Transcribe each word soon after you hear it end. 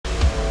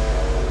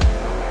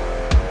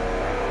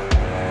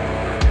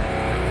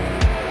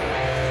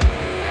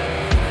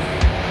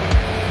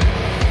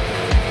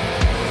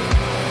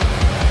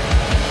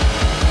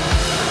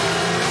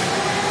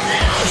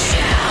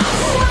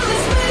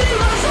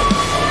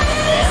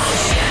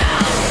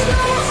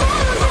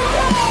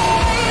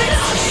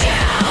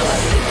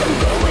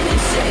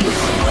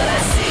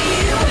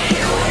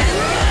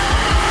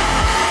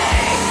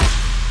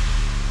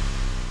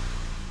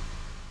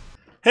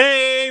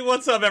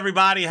what's up,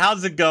 everybody?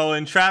 How's it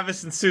going?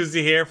 Travis and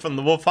Susie here from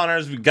the Wolf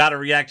Hunters. We got a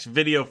reaction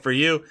video for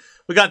you.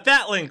 We got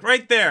that link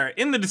right there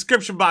in the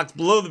description box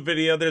below the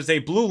video. There's a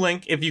blue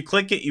link. If you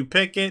click it, you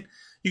pick it.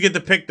 You get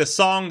to pick the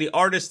song, the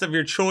artist of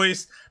your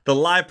choice, the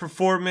live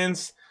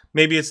performance.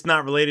 Maybe it's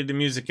not related to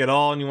music at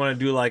all, and you want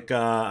to do like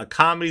a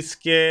comedy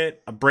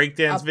skit, a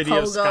breakdance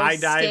video,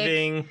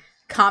 skydiving.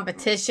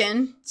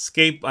 Competition.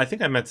 I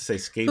think I meant to say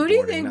skateboarding. Who do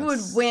you think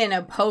would win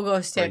a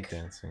pogo stick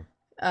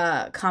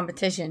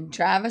competition?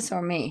 Travis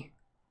or me?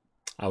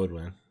 I would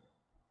win.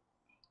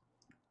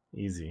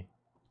 Easy.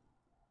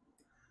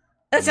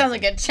 That sounds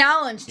like a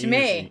challenge to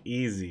me.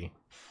 Easy.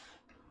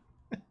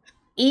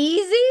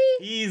 Easy?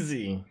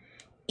 Easy.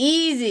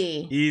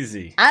 Easy.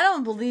 Easy. I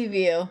don't believe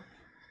you.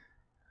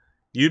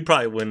 You'd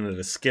probably win at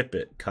a skip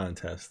it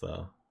contest,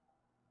 though.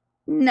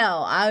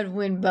 No, I would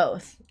win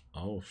both.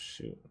 Oh,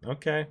 shoot.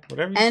 Okay.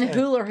 Whatever you say. And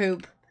hula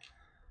hoop.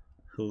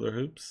 Hula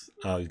hoops?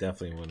 Oh, you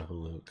definitely win a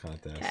hula hoop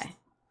contest. Okay.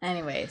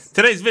 Anyways.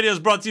 Today's video is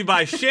brought to you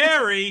by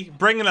Sherry,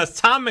 bringing us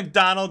Tom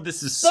MacDonald.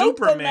 This is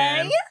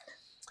Superman.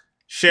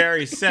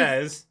 Sherry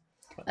says,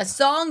 a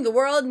song the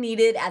world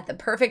needed at the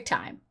perfect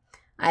time.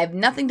 I have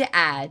nothing to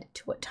add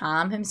to what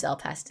Tom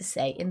himself has to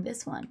say in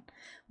this one.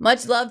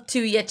 Much love to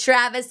you,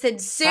 Travis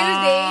and Susie.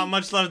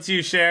 Much love to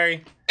you,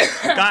 Sherry.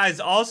 Guys,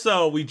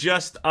 also, we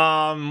just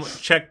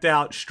checked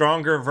out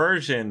Stronger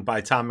Version by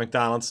Tom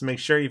MacDonald. So make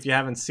sure if you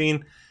haven't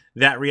seen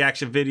that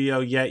reaction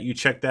video yet, you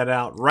check that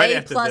out right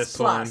after this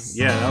one.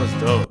 Yeah, that was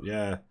dope.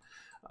 Yeah.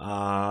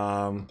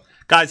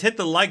 Guys, hit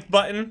the like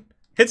button.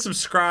 Hit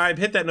subscribe.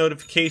 Hit that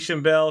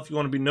notification bell if you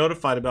want to be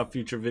notified about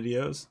future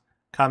videos.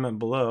 Comment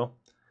below.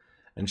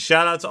 And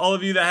shout out to all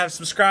of you that have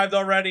subscribed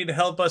already to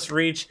help us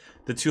reach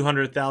the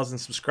 200,000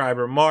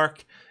 subscriber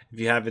mark. If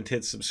you haven't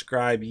hit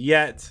subscribe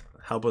yet,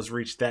 help us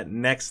reach that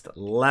next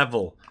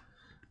level.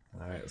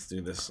 All right, let's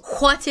do this.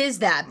 What is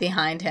that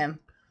behind him?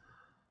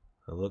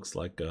 It looks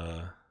like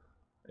I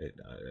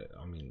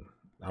mean,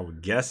 I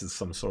would guess it's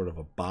some sort of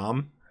a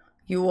bomb.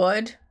 You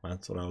would?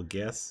 That's what I would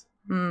guess.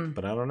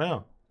 But I don't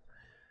know.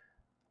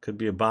 Could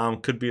be a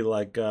bomb. Could be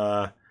like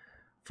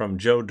from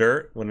Joe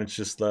Dirt when it's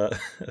just a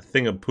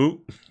thing of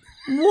poop.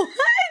 What?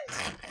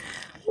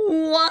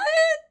 What?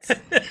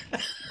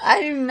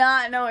 I do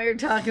not know what you're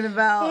talking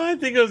about. I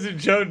think it was in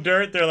Joe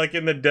Dirt. They're like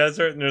in the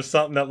desert and there's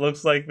something that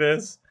looks like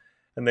this.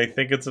 And they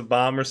think it's a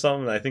bomb or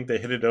something. I think they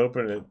hit it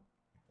open and it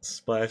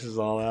splashes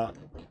all out.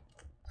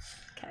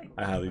 Okay.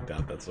 I highly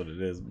doubt that's what it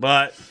is.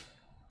 But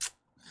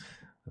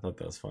I thought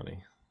that was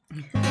funny.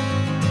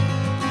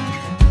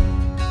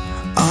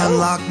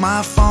 Unlock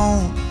my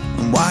phone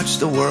and watch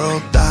the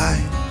world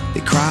die. They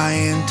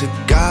crying to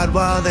God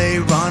while they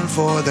run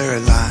for their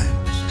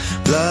lives.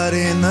 Blood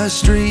in the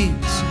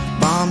streets,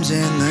 bombs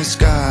in the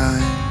sky.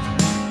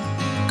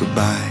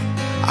 Goodbye.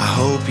 I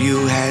hope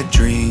you had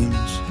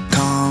dreams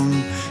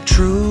come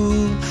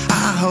true.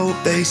 I hope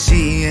they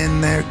see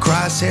in their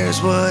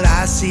crosshairs what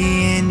I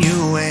see in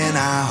you. And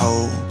I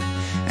hope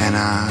and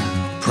I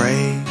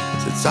pray,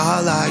 'cause it's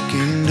all I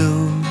can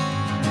do.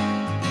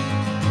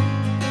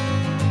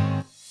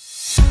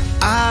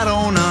 I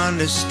don't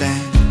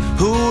understand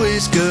who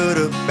is good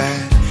or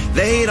bad.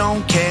 They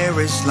don't care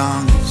as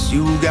long as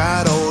you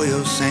got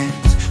oil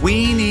sands.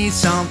 We need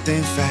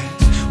something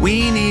fast,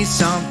 we need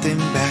something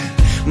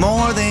bad.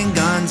 More than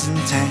guns and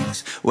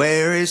tanks.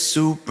 Where is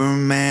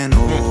Superman?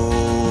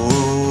 Oh,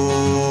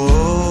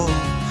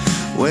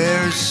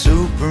 where's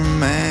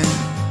Superman?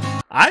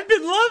 I've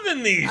been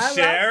loving these,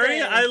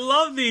 Sherry. I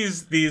love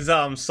these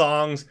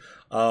songs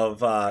of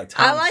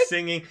Tom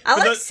singing. I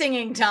like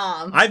singing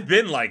Tom. I've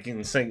been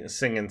liking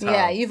singing Tom.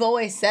 Yeah, you've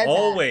always said that.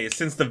 Always.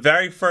 Since the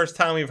very first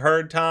time we've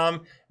heard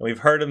Tom, and we've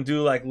heard him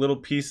do like little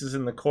pieces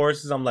in the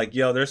choruses, I'm like,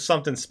 yo, there's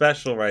something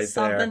special there.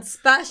 Something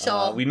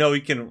special. We know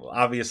he can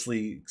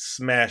obviously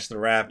smash the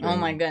rap. Oh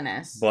my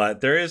goodness.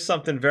 But there is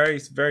something very,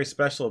 very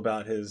special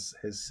about his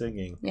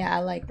singing. Yeah,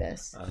 I like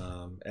this.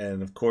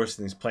 And of course,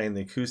 he's playing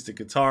the acoustic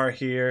guitar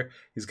here.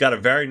 He's got a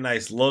very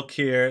nice look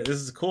here. This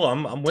is cool.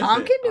 I'm with it.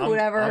 Tom can do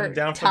whatever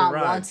Tom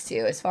ride. wants to,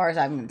 as far as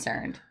I'm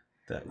concerned.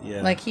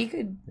 Yeah. Like he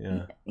could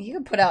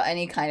put out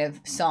any kind of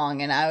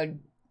song and I would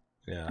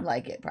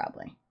like it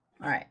probably.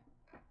 All right.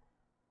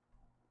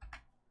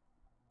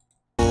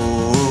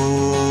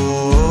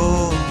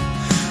 Oh,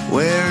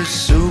 where's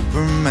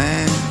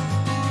Superman?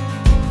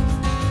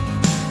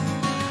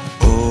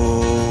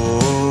 Oh,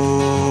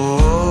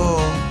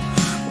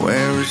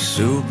 where is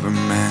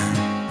Superman?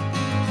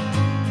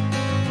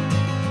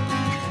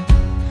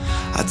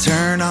 I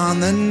turn on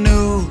the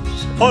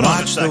news and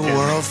watch the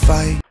world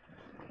fight.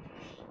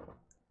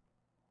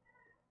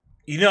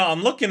 You know,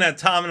 I'm looking at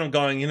Tom and I'm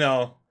going, you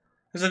know,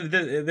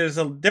 there's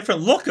a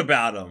different look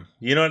about him.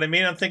 You know what I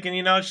mean? I'm thinking,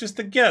 you know, it's just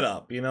a get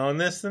up, you know, and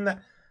this and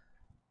that.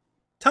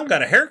 Tom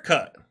got a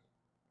haircut.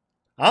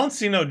 I don't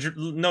see no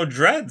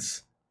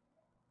dreads.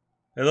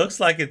 It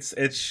looks like it's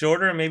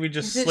shorter and maybe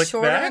just slicked back. Is it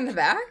shorter in the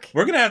back?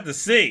 We're gonna have to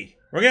see.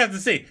 We're gonna have to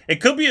see. It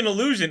could be an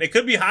illusion. It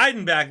could be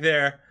hiding back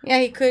there. Yeah,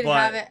 he could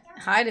have it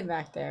hiding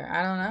back there.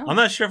 I don't know. I'm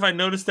not sure if I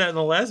noticed that in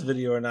the last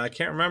video or not. I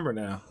can't remember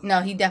now. No,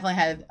 he definitely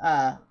had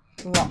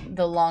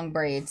the long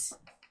braids.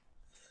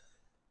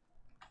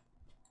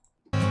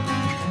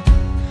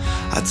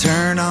 I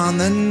turn on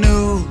the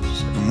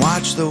news and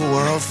watch the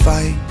world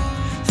fight.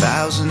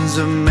 Thousands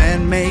of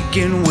men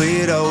making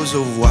widows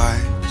of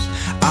wives.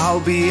 I'll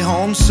be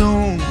home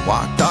soon,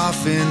 walked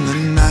off in the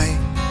night.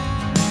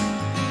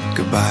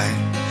 Goodbye,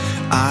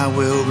 I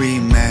will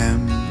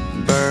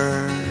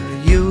remember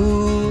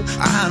you.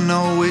 I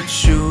know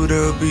it's true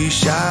to be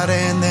shot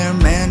and they're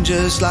men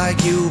just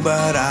like you,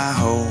 but I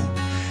hope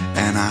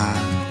and I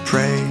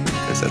pray,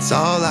 'cause that's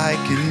all I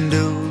can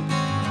do.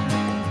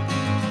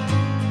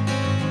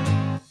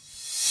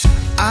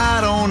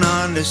 I don't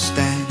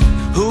understand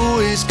who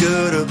is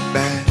good or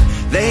bad.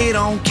 They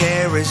don't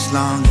care as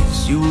long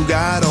as you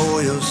got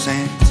oil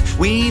sands.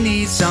 We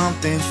need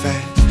something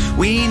fast,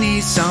 we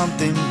need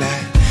something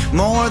bad.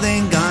 More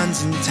than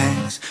guns and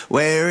tanks.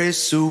 Where is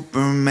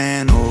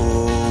Superman?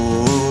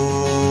 Oh,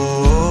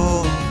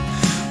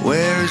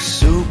 where is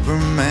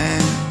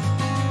Superman?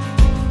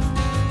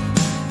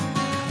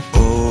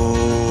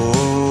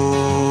 Oh,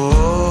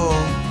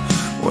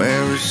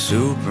 where is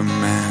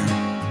Superman?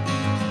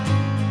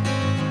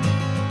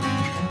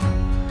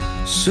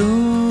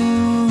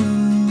 Soon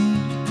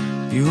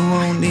you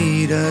won't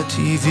need a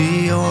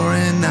TV or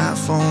an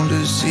iPhone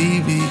to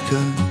see,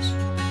 because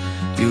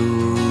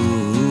you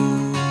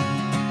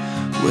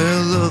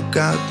will look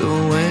out the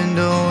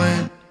window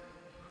and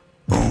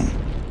boom.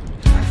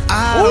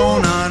 I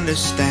don't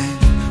understand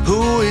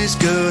who is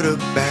good or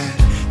bad.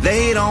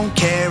 They don't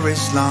care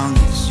as long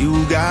as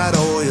you got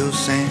oil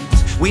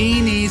sands. We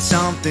need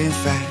something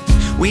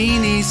fast, we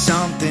need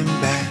something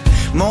bad.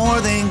 More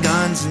than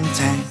guns and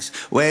tanks.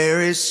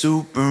 Where is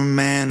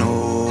Superman?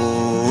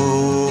 Oh,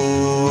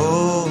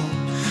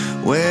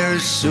 where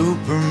is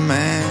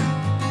Superman?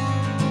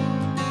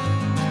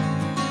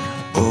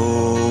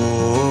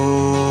 Oh,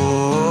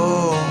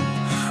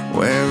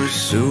 where is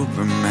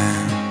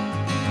Superman?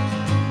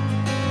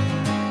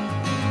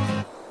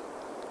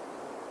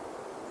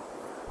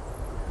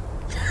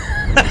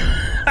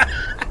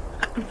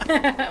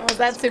 Was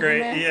that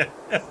Superman? Great, yeah.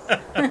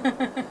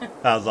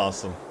 That was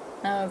awesome.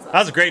 That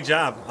was a great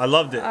job. I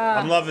loved it.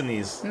 I'm loving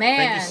these. Man.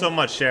 Thank you so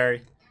much,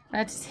 Sherry.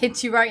 That just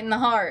hits you right in the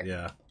heart.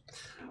 Yeah.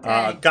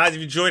 Guys, if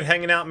you enjoyed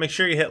hanging out, make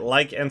sure you hit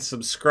like and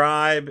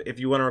subscribe. If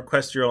you want to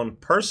request your own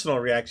personal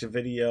reaction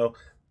video,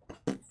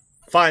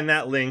 find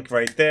that link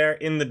right there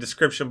in the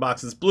description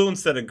box. It's blue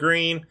instead of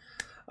green.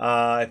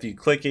 If you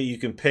click it, you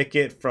can pick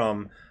it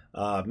from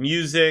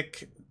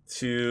music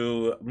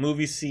to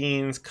movie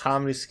scenes,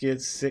 comedy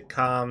skits,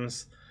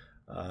 sitcoms,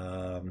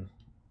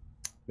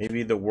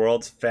 maybe the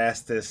world's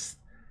fastest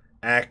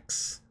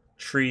axe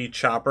tree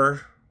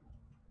chopper.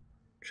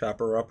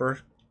 Chopper upper.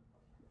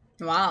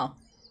 Wow.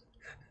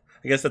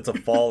 I guess that's a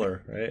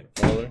faller, right?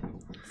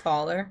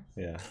 Faller.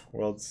 Yeah.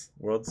 World's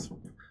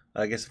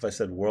I guess if I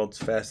said world's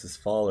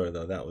fastest faller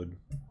though, that would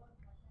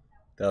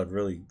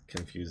really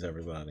confuse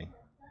everybody.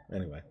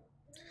 Anyway.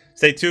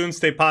 Stay tuned,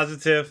 stay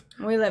positive.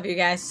 We love you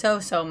guys so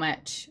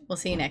much. We'll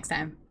see you next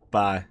time.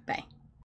 Bye. Bye.